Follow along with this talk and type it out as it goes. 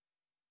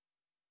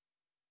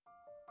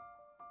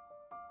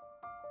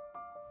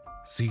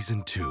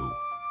Season 2,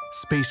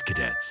 Space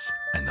Cadets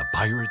and the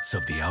Pirates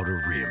of the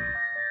Outer Rim.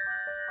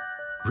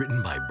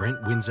 Written by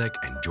Brent Winzek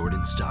and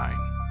Jordan Stein.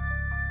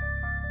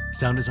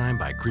 Sound design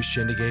by Chris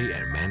Shendigay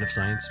and Man of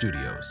Science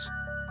Studios.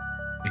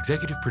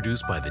 Executive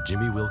produced by the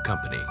Jimmy Will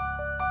Company.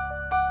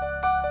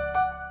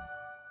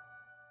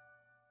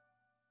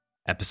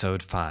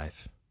 Episode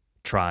 5,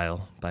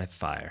 Trial by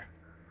Fire.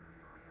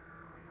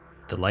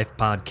 The life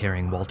pod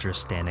carrying Walter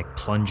Stanek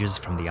plunges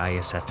from the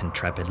ISF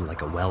Intrepid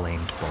like a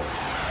well-aimed bullet.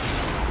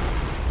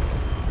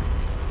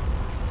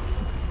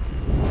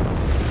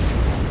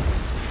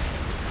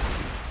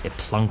 It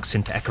plunks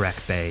into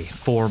Ekrak Bay,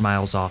 4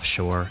 miles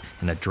offshore,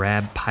 and a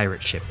drab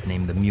pirate ship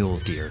named the Mule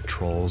Deer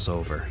trolls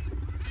over.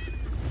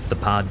 The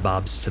pod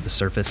bobs to the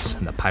surface,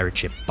 and the pirate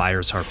ship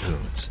fires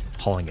harpoons,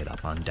 hauling it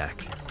up on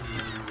deck.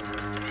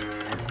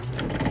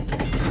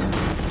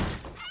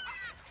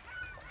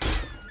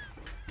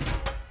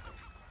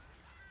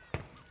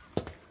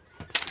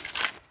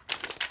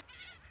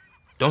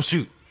 Don't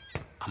shoot.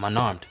 I'm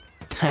unarmed.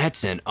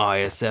 That's an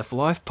ISF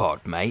life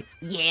pod, mate.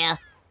 Yeah.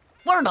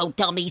 We're no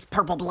dummies,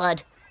 Purple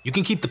Blood. You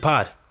can keep the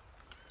pod.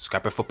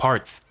 Scrap it for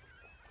parts.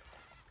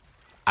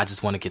 I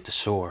just want to get to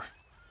shore.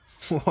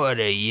 What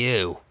are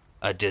you,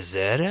 a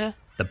deserter?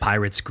 The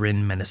pirates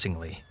grin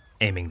menacingly,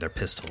 aiming their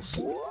pistols.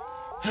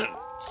 You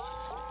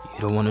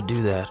don't want to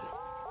do that.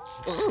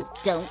 Ooh,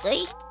 don't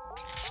they?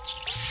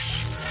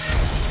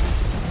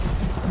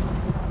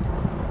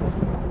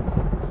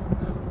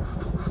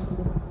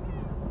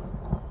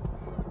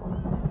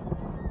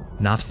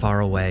 Not far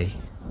away,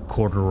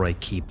 Corduroy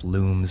Keep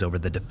looms over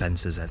the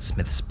defenses at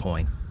Smith's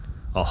Point,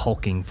 a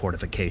hulking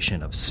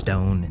fortification of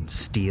stone and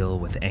steel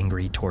with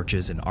angry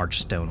torches and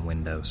arched stone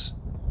windows.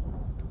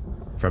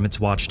 From its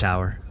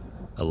watchtower,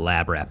 a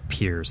lab rat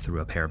peers through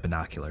a pair of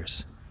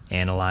binoculars,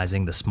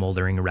 analyzing the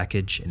smoldering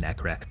wreckage in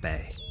Ekrak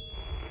Bay.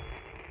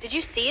 Did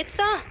you see it,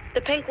 sir?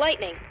 The pink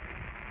lightning.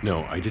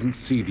 No, I didn't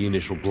see the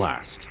initial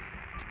blast.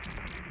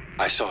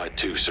 I saw it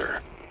too, sir.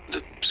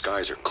 The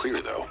skies are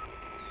clear, though.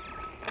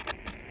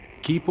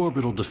 Keep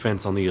orbital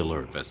defense on the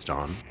alert,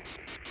 Veston.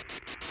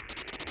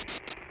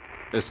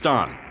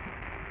 Veston!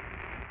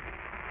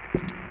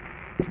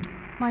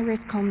 My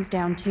wrist calms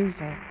down too,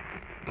 sir.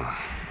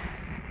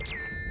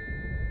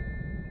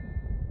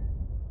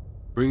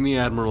 Bring the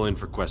Admiral in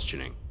for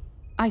questioning.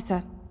 Aye,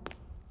 sir.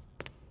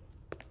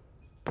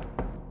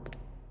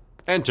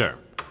 Enter.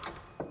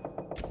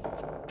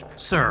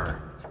 Sir,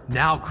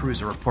 now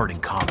crews are reporting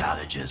comm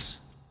outages.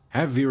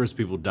 Have Vera's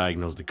people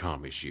diagnose the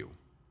comm issue.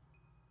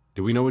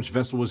 Do we know which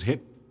vessel was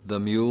hit? The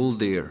Mule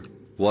Deer,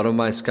 one of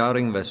my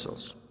scouting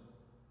vessels.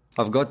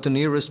 I've got the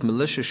nearest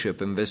militia ship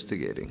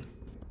investigating.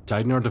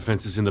 Tighten our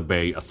defenses in the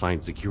bay,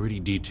 assign security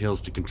details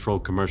to control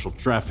commercial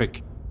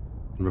traffic,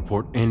 and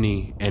report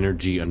any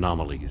energy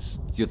anomalies.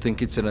 You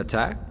think it's an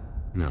attack?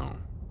 No.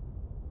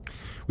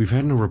 We've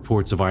had no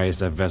reports of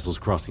ISF vessels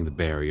crossing the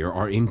barrier.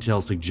 Our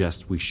intel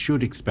suggests we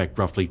should expect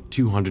roughly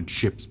 200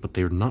 ships, but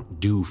they're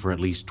not due for at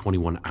least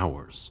 21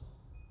 hours.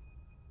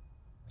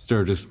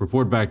 Sturgis,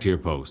 report back to your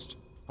post.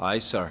 Aye,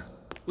 sir.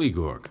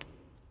 Ligorg,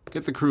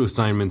 get the crew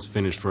assignments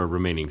finished for our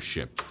remaining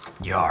ships.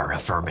 You're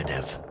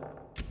affirmative.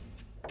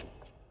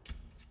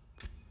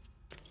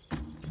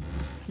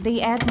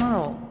 The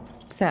Admiral,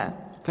 sir.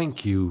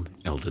 Thank you,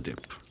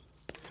 Eldadip.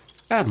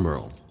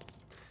 Admiral,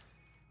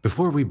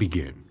 before we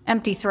begin...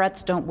 Empty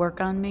threats don't work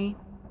on me,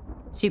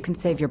 so you can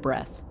save your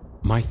breath.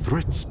 My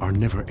threats are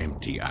never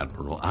empty,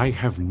 Admiral. I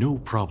have no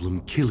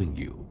problem killing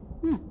you.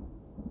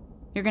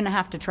 You're gonna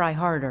have to try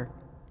harder.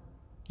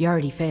 You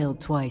already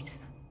failed twice.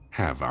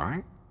 Have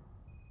I?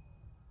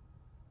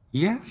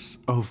 Yes,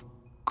 of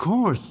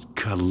course,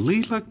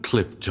 Kalila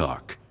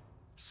Cliptalk,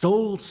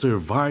 sole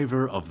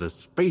survivor of the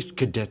Space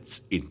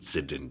Cadets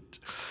incident.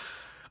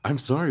 I'm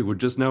sorry, we're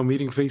just now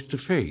meeting face to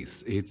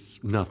face.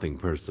 It's nothing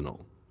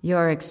personal.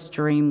 You're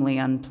extremely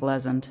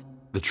unpleasant.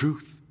 The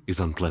truth is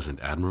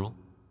unpleasant, Admiral.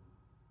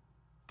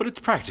 But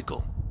it's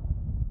practical.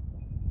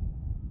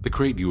 The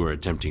crate you were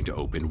attempting to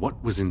open,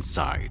 what was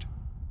inside?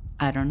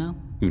 I don't know.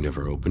 You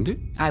never opened it?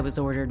 I was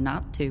ordered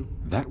not to.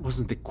 That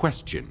wasn't the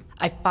question.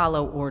 I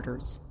follow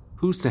orders.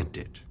 Who sent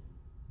it?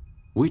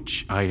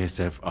 Which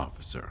ISF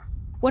officer?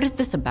 What is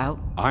this about?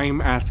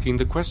 I'm asking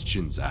the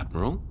questions,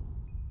 Admiral.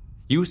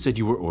 You said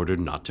you were ordered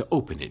not to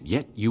open it,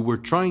 yet you were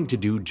trying to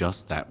do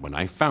just that when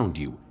I found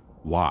you.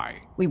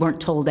 Why? We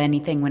weren't told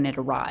anything when it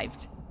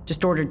arrived.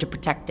 Just ordered to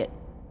protect it.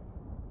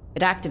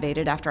 It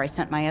activated after I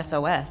sent my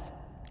SOS.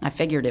 I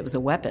figured it was a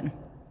weapon.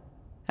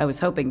 I was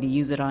hoping to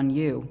use it on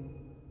you.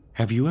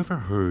 Have you ever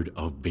heard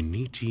of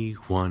Beniti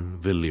Juan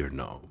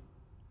Villarno?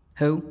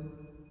 Who?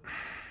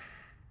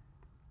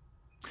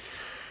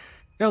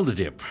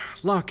 Eldadip,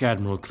 lock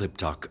Admiral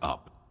Cliptalk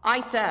up. Aye,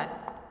 sir.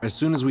 As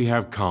soon as we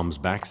have comms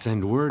back,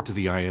 send word to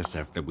the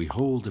ISF that we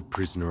hold a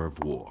prisoner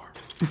of war.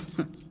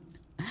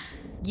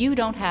 You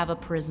don't have a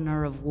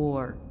prisoner of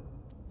war,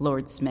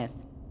 Lord Smith.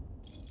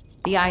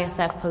 The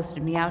ISF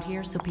posted me out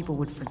here so people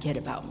would forget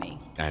about me.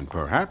 And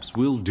perhaps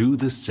we'll do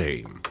the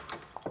same.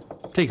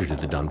 Take her to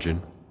the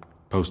dungeon.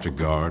 Post a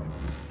guard.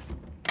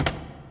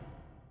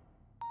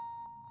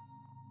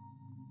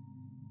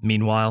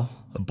 Meanwhile,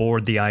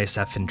 aboard the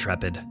ISF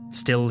Intrepid,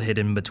 still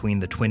hidden between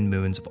the twin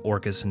moons of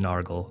Orcus and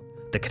Nargle,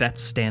 the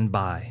cadets stand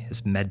by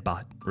as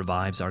Medbot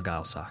revives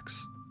Argyle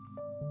Socks.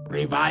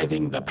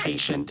 Reviving the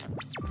patient.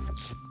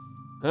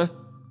 Huh?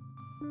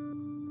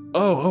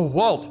 Oh,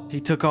 Walt! He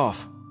took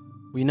off.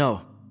 We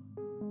know.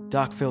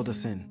 Doc filled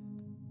us in.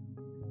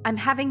 I'm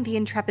having the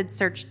Intrepid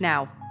searched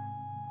now.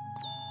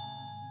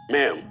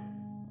 Ma'am,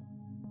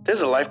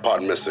 there's a life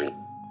pod missing,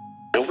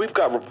 and we've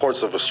got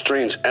reports of a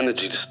strange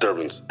energy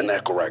disturbance in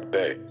Echorak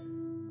Bay.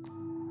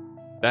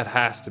 That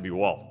has to be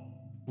Walt.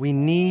 We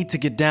need to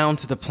get down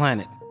to the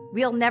planet.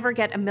 We'll never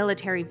get a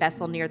military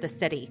vessel near the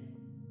city.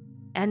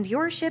 And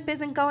your ship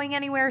isn't going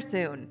anywhere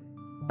soon.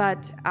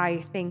 But I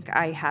think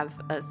I have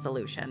a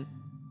solution.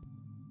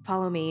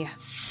 Follow me.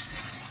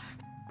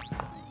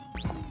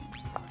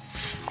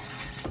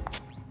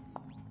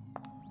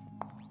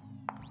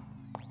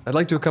 I'd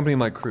like to accompany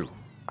my crew.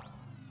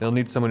 They'll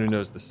need someone who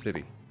knows the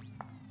city.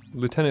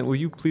 Lieutenant, will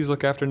you please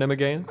look after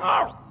Nemagean?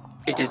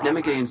 It is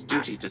Nemagean's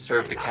duty to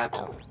serve the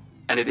captain,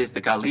 and it is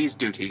the Gali's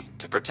duty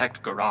to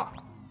protect Garah.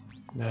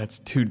 That's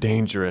too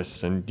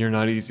dangerous, and you're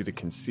not easy to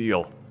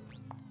conceal.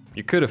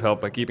 You could have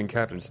helped by keeping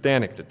Captain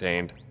Stanek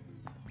detained.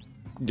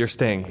 You're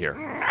staying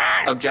here.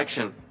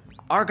 Objection.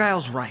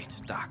 Argyle's right,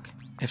 Doc.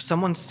 If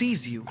someone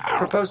sees you...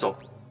 Proposal.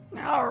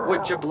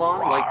 Would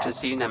Jablon like to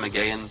see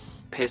Nemagean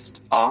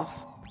pissed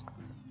off?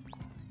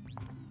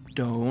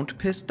 Don't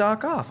piss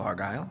Doc off,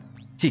 Argyle.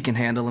 He can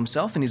handle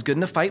himself, and he's good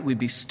in a fight. We'd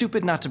be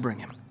stupid not to bring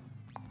him.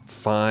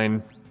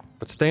 Fine,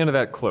 but stay under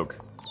that cloak.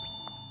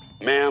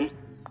 Ma'am,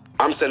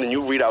 I'm sending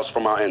you readouts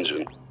from our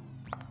engine.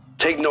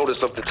 Take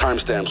notice of the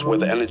timestamps where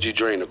the energy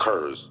drain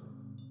occurs.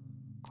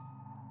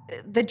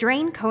 The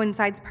drain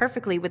coincides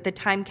perfectly with the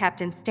time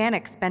Captain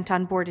Stanek spent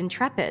on board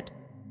Intrepid.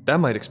 That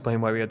might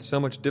explain why we had so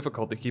much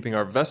difficulty keeping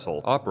our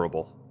vessel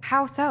operable.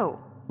 How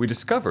so? We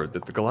discovered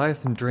that the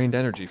Goliathon drained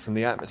energy from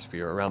the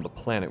atmosphere around the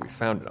planet we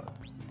found it on.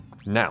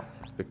 Now,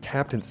 the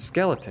captain's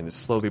skeleton is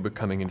slowly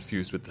becoming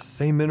infused with the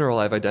same mineral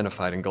I've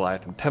identified in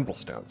Goliathon temple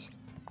stones.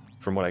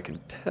 From what I can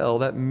tell,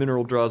 that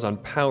mineral draws on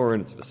power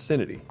in its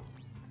vicinity.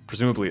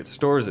 Presumably it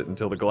stores it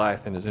until the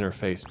Goliathon is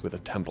interfaced with a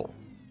temple.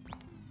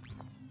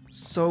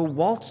 So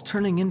Walt's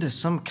turning into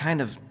some kind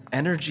of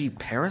energy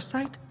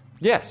parasite?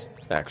 Yes,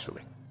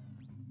 actually.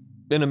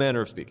 In a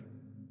manner of speaking.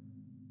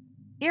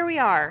 Here we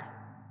are.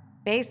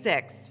 Bay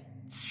 6.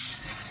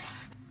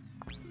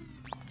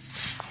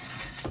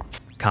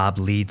 Cobb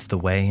leads the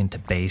way into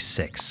Bay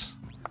 6,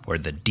 where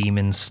the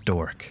Demon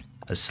Stork,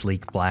 a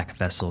sleek black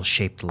vessel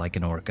shaped like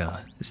an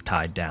orca, is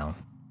tied down.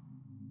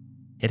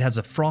 It has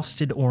a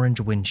frosted orange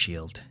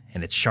windshield,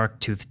 and its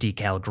shark-tooth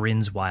decal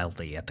grins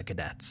wildly at the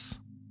cadets.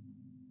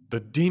 The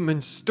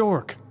Demon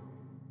Stork!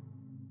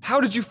 How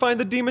did you find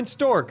the Demon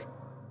Stork?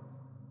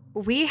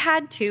 We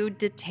had to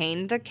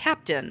detain the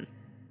captain.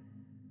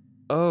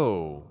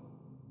 Oh,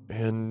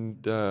 and,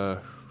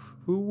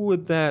 who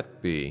would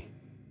that be?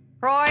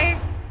 Croy?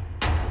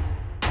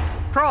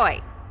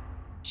 Croy,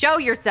 show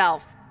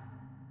yourself.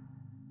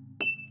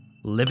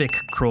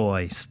 Livik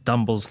Croy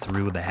stumbles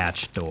through the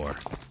hatch door.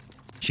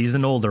 She's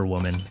an older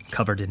woman,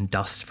 covered in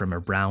dust from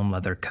her brown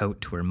leather coat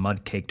to her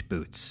mud-caked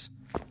boots.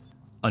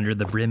 Under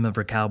the brim of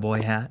her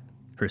cowboy hat,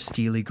 her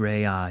steely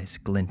gray eyes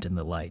glint in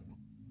the light.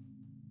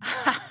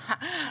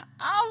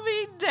 I'll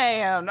be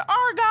damned.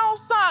 Argyle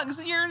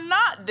Socks, you're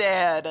not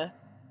dead.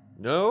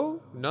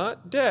 No,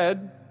 not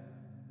dead.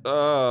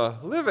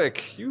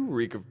 Livik, you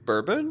reek of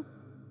bourbon.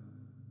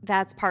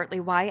 That's partly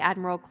why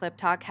Admiral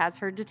Kliptok has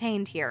her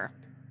detained here.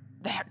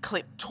 That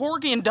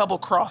Kliptorgian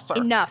double-crosser.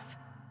 Enough.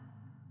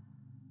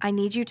 I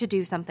need you to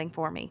do something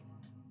for me.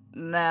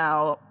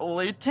 Now,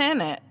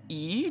 Lieutenant,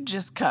 you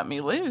just cut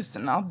me loose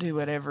and I'll do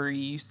whatever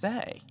you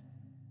say.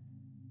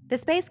 The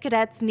space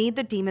cadets need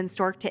the Demon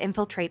Stork to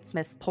infiltrate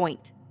Smith's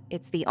Point.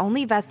 It's the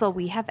only vessel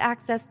we have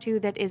access to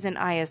that isn't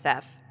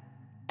ISF.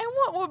 And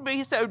what would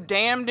be so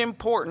damned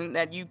important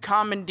that you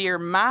commandeer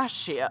my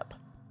ship?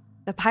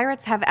 The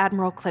pirates have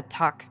Admiral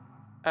Kliptok.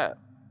 Oh,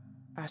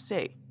 I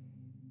see.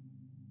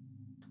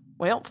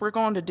 Well, if we're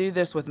going to do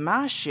this with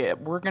my ship,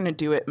 we're going to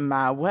do it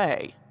my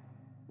way.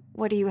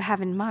 What do you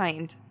have in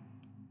mind?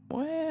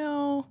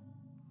 Well...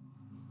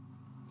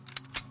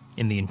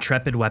 In the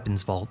Intrepid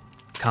weapons vault,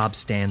 Cobb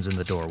stands in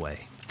the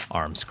doorway,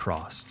 arms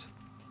crossed.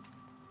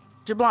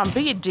 Jablon,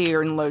 be a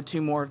dear and load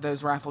 2 more of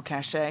those rifle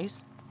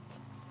caches.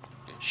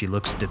 She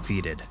looks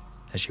defeated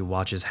as she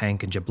watches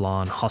Hank and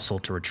Jablon hustle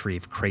to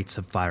retrieve crates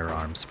of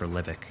firearms for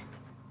Livik.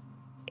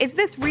 Is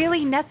this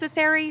really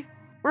necessary?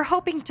 We're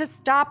hoping to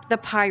stop the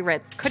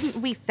pirates. Couldn't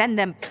we send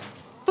them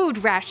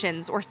food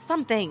rations or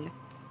something?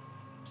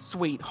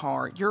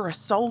 Sweetheart, you're a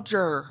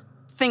soldier.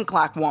 Think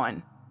like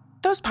one.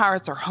 Those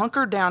pirates are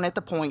hunkered down at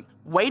the point,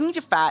 waiting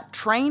to fight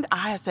trained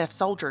ISF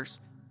soldiers.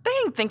 They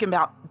ain't thinking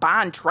about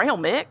buying trail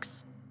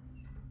mix.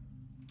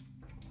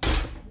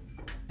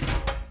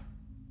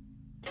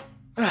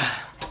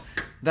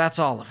 That's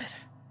all of it.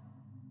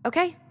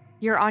 Okay,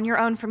 you're on your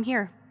own from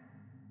here.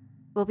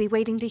 We'll be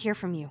waiting to hear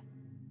from you.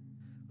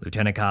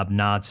 Lieutenant Cobb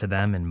nods to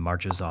them and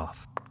marches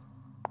off.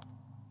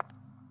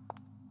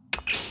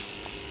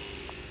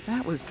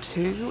 That was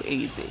too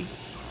easy.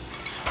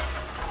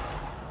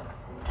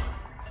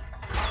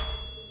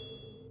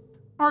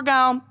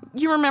 Argyle,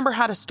 you remember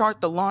how to start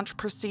the launch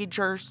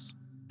procedures?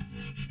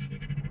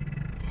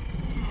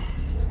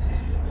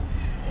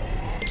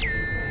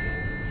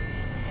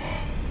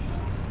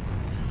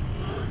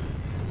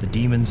 The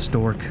demon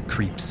stork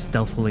creeps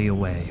stealthily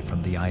away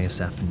from the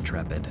ISF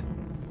Intrepid.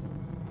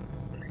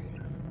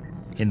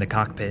 In the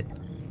cockpit,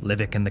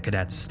 Livik and the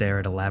cadets stare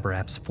at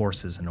Elaborap's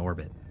forces in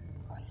orbit.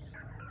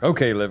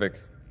 Okay, Livik.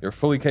 You're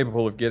fully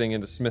capable of getting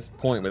into Smith's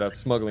Point without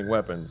smuggling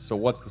weapons, so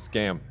what's the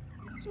scam?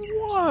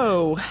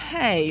 Whoa,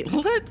 hey,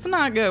 let's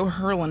not go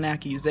hurling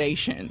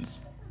accusations.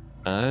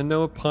 I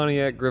know a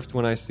Pontiac grift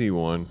when I see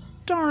one.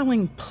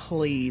 Darling,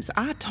 please.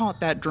 I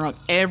taught that drunk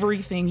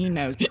everything he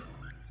knows.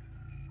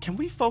 Can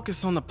we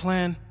focus on the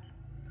plan?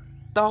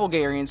 The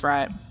Hulgarian's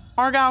right.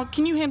 Argyle,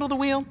 can you handle the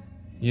wheel?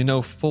 You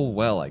know full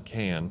well I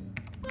can.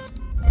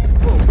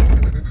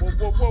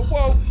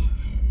 Whoa.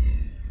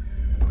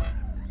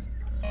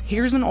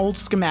 Here's an old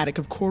schematic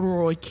of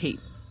Corduroy Keep.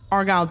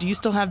 Argyle, do you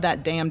still have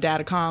that damn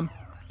datacom?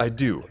 I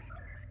do.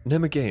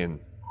 Nemagean,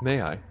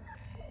 may I?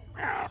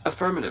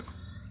 Affirmative.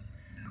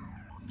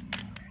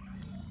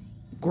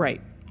 Great.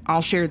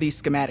 I'll share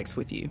these schematics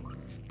with you.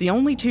 The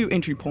only two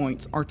entry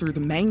points are through the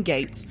main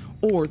gates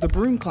or the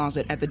broom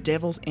closet at the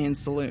Devil's Inn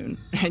Saloon,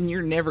 and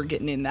you're never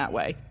getting in that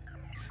way.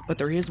 But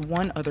there is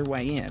one other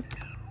way in.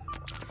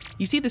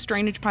 You see this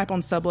drainage pipe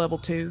on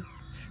sublevel 2?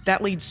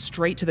 That leads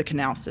straight to the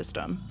canal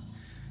system.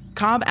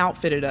 Cobb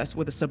outfitted us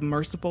with a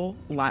submersible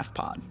life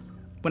pod.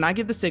 When I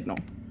give the signal,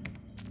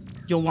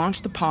 you'll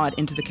launch the pod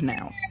into the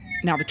canals.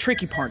 Now, the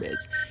tricky part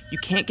is, you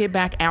can't get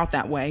back out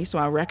that way, so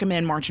I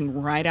recommend marching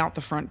right out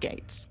the front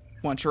gates.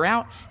 Once you're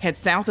out, head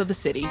south of the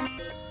city.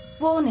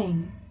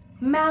 Warning.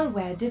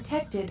 Malware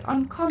detected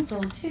on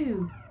console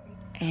 2.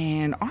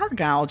 And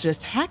Argyle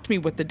just hacked me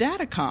with the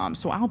datacom,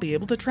 so I'll be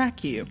able to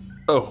track you.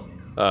 Oh,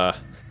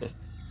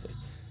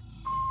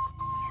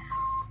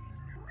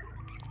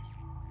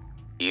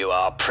 You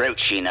are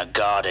approaching a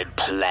guarded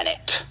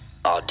planet.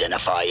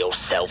 Identify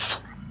yourself.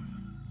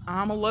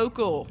 I'm a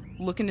local,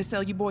 looking to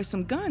sell you boys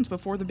some guns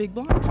before the big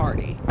block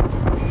party.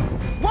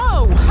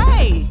 Whoa,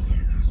 hey!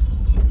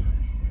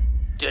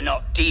 Do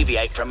not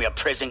deviate from your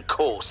present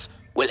course.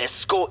 We'll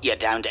escort you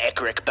down to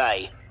Ekrik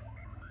Bay.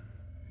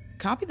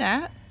 Copy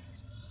that.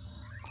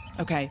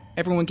 Okay,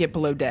 everyone get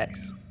below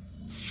decks.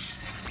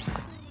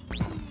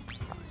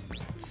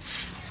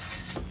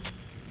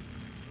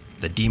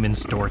 The demon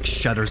stork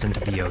shudders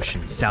into the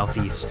ocean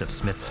southeast of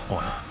Smith's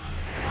Point.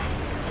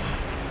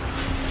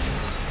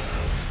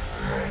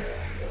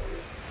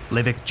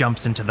 Livik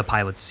jumps into the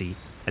pilot's seat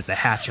as the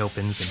hatch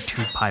opens and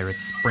two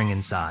pirates spring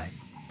inside.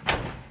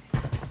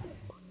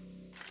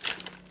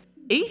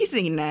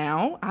 Easy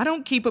now. I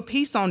don't keep a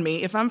piece on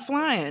me if I'm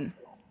flying.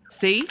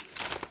 See?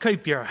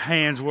 Keep your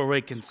hands where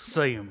we can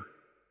see them.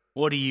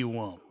 What do you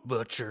want,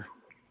 Butcher?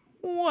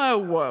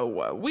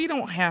 Whoa. We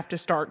don't have to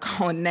start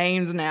calling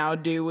names now,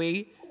 do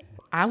we?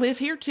 I live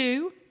here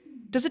too.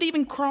 Does it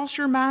even cross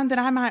your mind that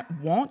I might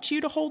want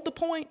you to hold the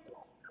point?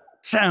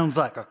 Sounds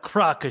like a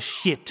crock of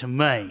shit to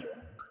me.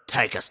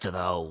 Take us to the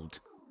hold.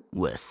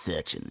 We're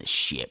searching the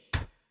ship.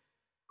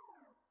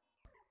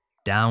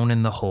 Down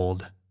in the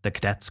hold, the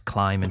cadets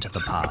climb into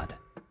the pod.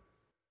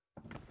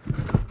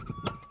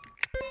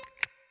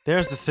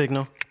 There's the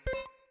signal.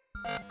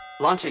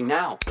 Launching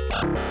now.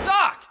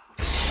 Doc!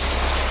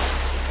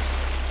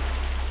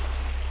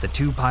 The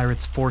two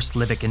pirates force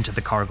Livik into the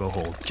cargo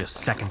hold just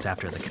seconds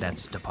after the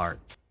cadets depart.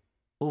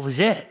 What was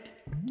that?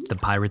 The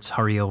pirates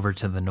hurry over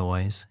to the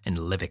noise, and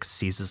Livik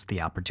seizes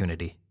the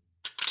opportunity.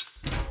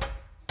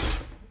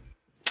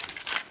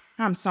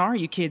 I'm sorry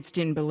you kids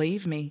didn't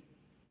believe me.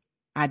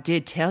 I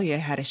did tell you I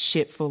had a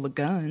ship full of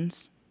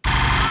guns.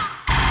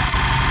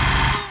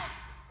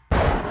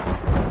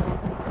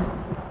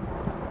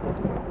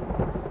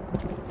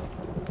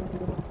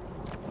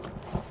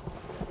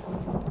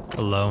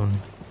 Alone,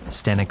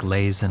 Stanek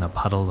lays in a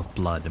puddle of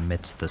blood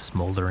amidst the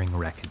smoldering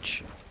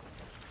wreckage.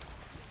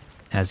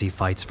 As he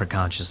fights for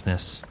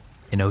consciousness,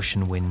 an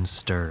ocean wind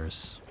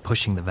stirs,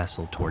 pushing the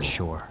vessel towards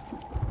shore.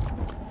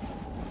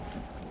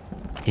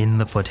 In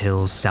the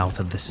foothills south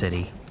of the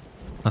city,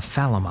 a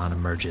Falamon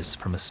emerges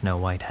from a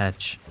snow-white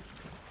hedge.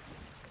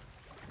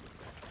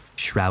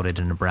 Shrouded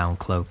in a brown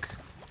cloak,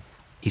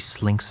 he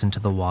slinks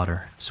into the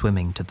water,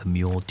 swimming to the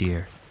mule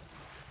deer.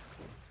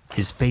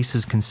 His face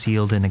is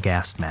concealed in a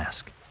gas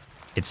mask,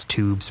 its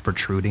tubes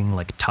protruding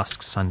like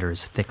tusks under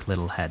his thick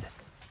little head.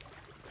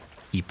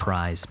 He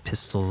pries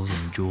pistols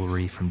and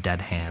jewelry from dead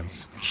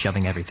hands,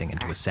 shoving everything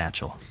into a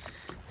satchel.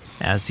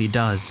 As he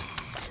does,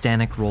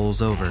 Stanek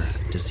rolls over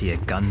to see a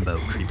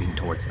gunboat creeping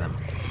towards them.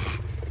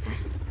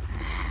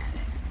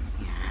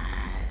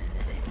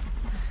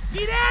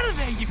 Get out of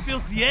there, you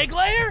filthy egg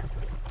layer!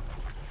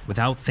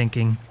 Without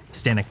thinking,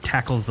 Stanek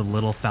tackles the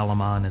little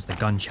Falamon as the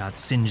gunshot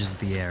singes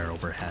the air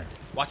overhead.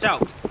 Watch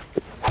out!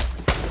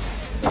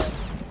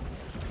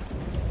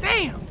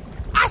 Damn!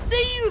 I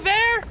see you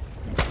there!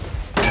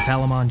 The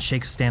Falamon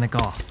shakes Stanek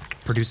off,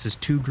 produces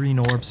 2 green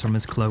orbs from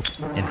his cloak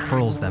and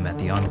hurls them at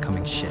the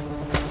oncoming ship.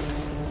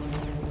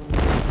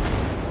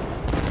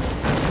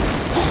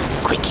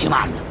 Quick,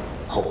 human!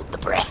 Hold the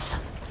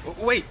breath.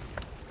 Wait!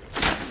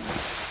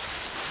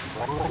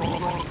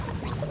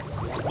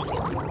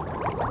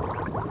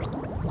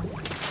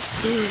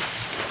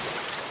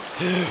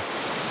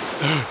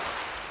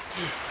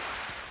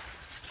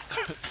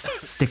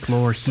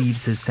 Sticklore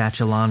heaves his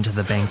satchel onto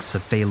the banks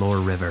of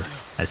Phalor River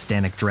as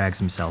Stanek drags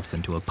himself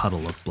into a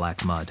puddle of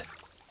black mud.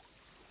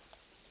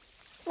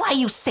 Why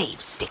you save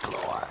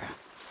Sticklore?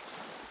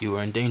 You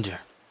were in danger.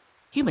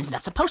 Humans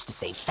not supposed to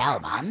save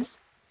Phalamons.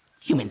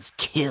 Humans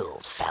kill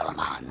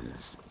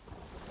Phalamons.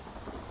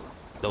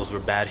 Those were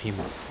bad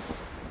humans.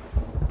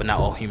 But not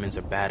all humans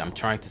are bad. I'm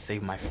trying to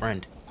save my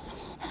friend.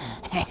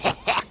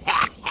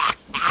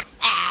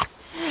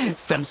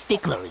 From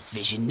Stickler's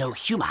vision, no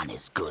human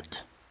is good.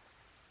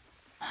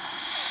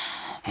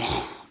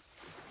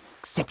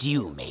 Except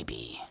you,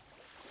 maybe.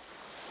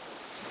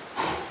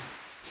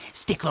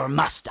 Stickler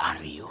must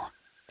honor you,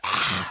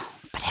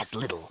 but has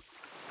little.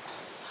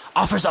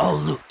 Offers all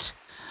loot.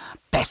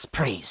 Best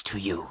praise to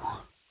you.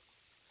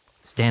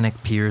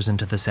 Stanek peers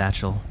into the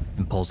satchel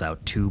and pulls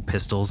out 2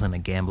 pistols and a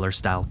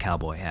gambler-style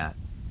cowboy hat.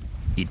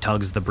 He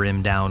tugs the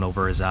brim down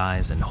over his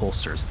eyes and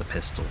holsters the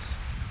pistols.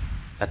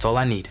 That's all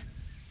I need.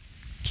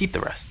 Keep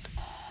the rest.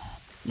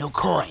 No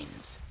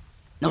coins.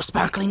 No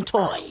sparkling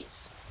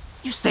toys.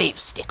 You save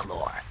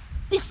Sticklore.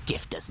 This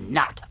gift does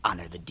not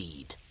honor the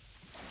deed.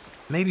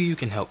 Maybe you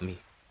can help me.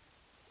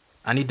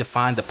 I need to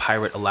find the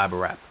pirate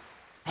Elaborap.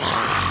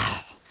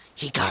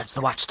 He guards the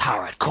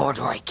watchtower at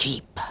Corduroy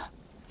Keep.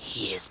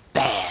 He is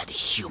bad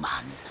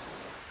human.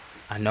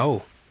 I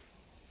know.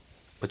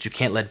 But you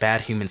can't let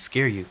bad humans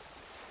scare you.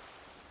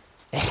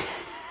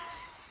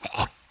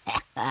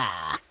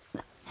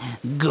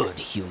 Good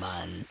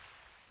human.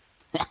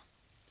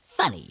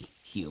 Funny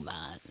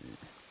human.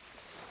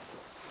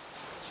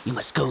 You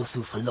must go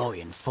through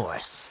Phalorian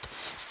Forest.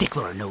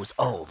 Stickler knows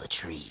all the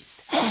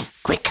trees.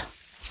 Quick!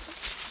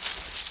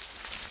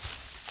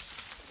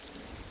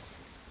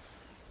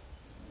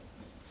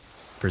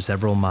 For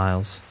several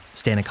miles,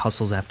 Stanek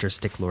hustles after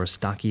Sticklore's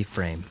stocky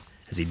frame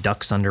as he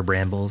ducks under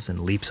brambles and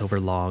leaps over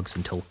logs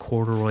until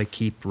Corduroy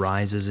Keep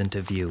rises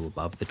into view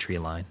above the tree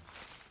line.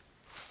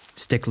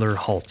 Stickler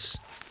halts,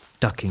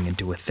 ducking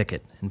into a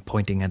thicket and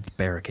pointing at the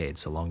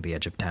barricades along the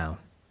edge of town.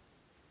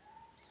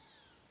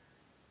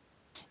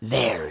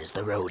 There is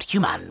the road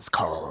humans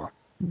call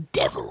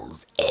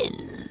Devil's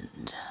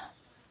End.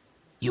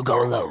 You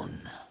go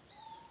alone.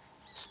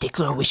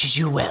 Stickler wishes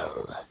you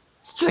well,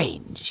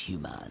 strange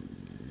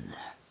human.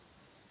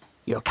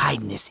 Your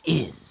kindness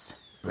is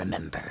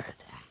remembered.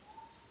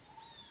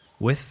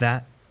 With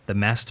that, the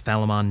masked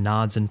Phalamon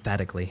nods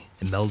emphatically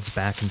and melds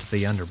back into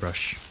the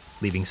underbrush,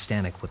 leaving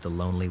Stanek with the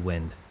lonely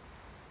wind.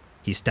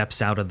 He steps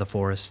out of the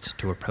forest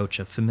to approach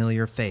a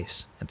familiar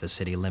face at the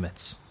city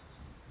limits.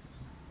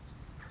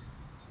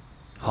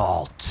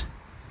 Halt.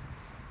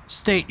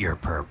 State your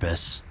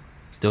purpose.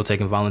 Still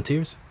taking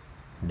volunteers?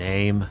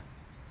 Name?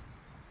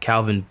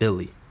 Calvin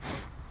Billy.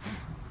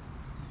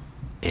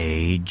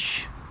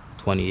 Age?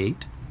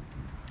 28.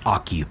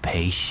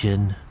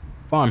 Occupation?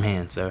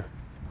 Farmhand, sir.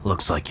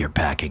 Looks like you're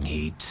packing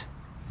heat.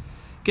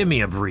 Give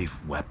me a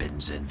brief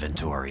weapons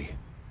inventory.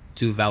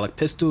 2 Valak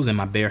pistols in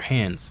my bare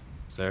hands,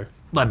 sir.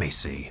 Let me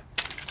see.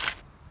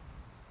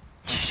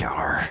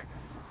 Yar,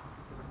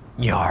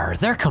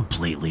 they're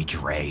completely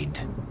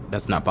drained.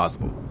 That's not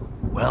possible.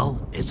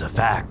 Well, it's a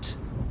fact.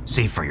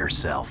 See for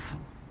yourself.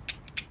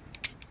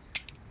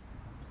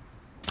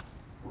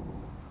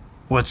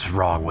 What's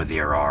wrong with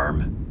your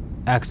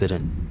arm?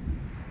 Accident.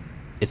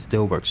 It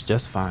still works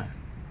just fine.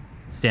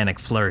 Stanek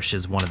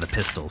flourishes one of the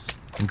pistols,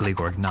 and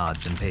Gligorg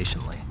nods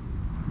impatiently.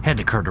 Head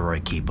to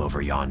Corduroy Keep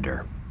over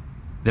yonder.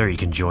 There you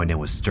can join in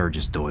with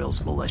Sturgis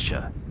Doyle's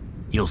militia.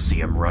 You'll see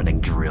him running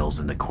drills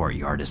in the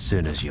courtyard as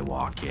soon as you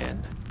walk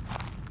in.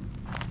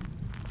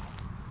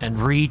 And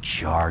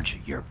recharge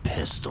your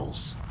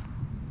pistols.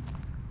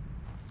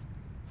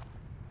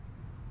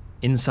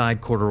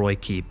 Inside Corduroy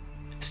Keep,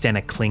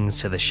 Stanek clings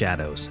to the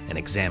shadows and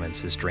examines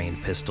his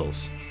drained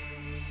pistols.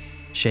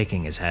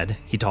 Shaking his head,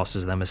 he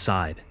tosses them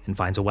aside and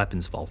finds a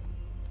weapons vault.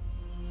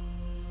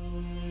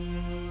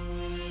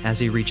 As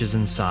he reaches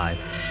inside,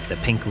 the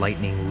pink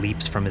lightning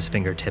leaps from his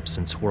fingertips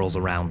and swirls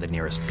around the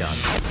nearest gun.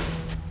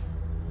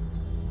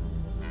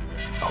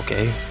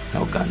 Okay,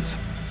 no guns.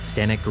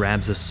 Stanek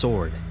grabs a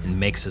sword and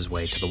makes his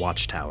way to the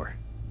watchtower.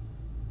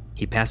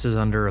 He passes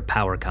under a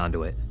power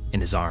conduit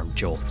and his arm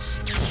jolts.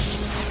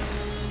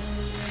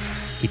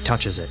 He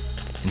touches it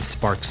and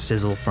sparks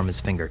sizzle from his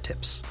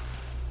fingertips.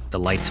 The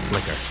lights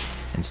flicker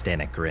and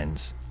Stanek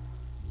grins,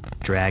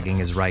 dragging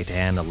his right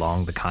hand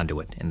along the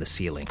conduit in the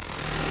ceiling.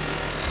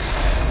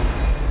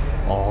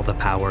 All the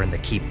power in the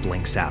keep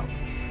blinks out.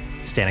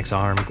 Stanek's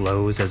arm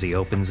glows as he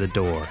opens a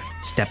door,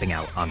 stepping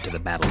out onto the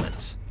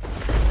battlements.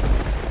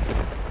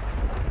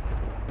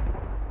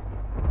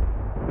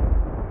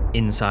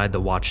 Inside the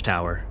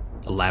watchtower,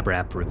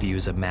 Elaborap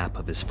reviews a map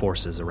of his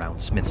forces around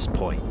Smith's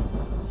Point.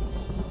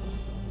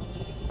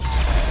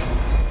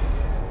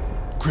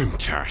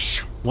 Grimtash,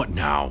 what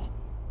now?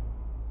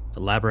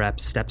 Elaborap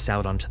steps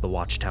out onto the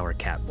watchtower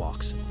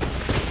catwalks.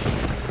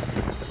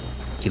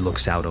 He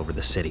looks out over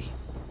the city,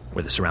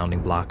 where the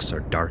surrounding blocks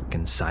are dark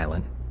and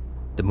silent,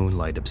 the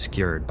moonlight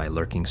obscured by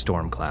lurking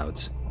storm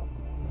clouds.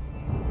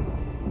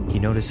 He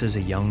notices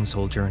a young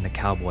soldier in a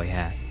cowboy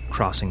hat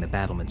crossing the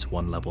battlements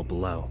one level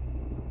below.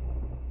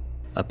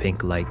 A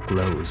pink light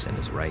glows in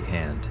his right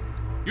hand.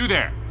 You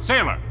there,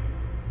 sailor!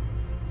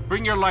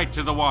 Bring your light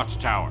to the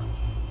watchtower.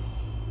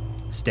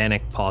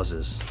 Stanek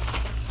pauses,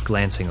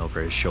 glancing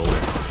over his shoulder.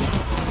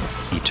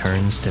 He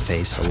turns to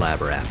face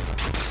Elaborap,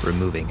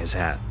 removing his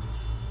hat.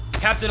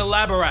 Captain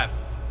Elaborap,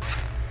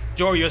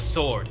 draw your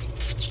sword.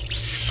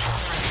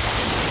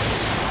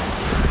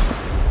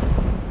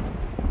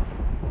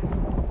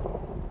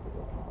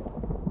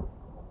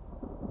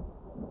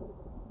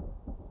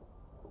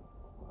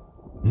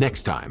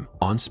 Next time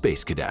on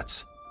Space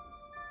Cadets.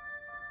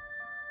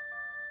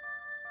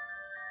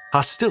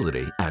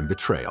 Hostility and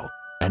betrayal.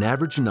 An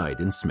average night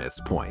in Smith's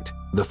Point.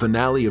 The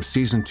finale of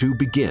Season 2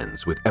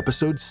 begins with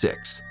Episode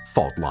 6,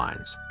 Fault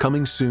Lines,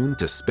 coming soon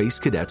to Space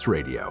Cadets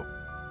Radio.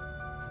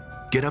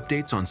 Get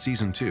updates on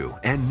Season 2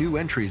 and new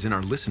entries in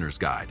our listener's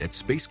guide at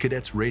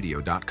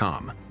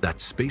spacecadetsradio.com.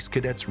 That's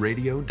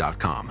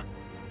spacecadetsradio.com.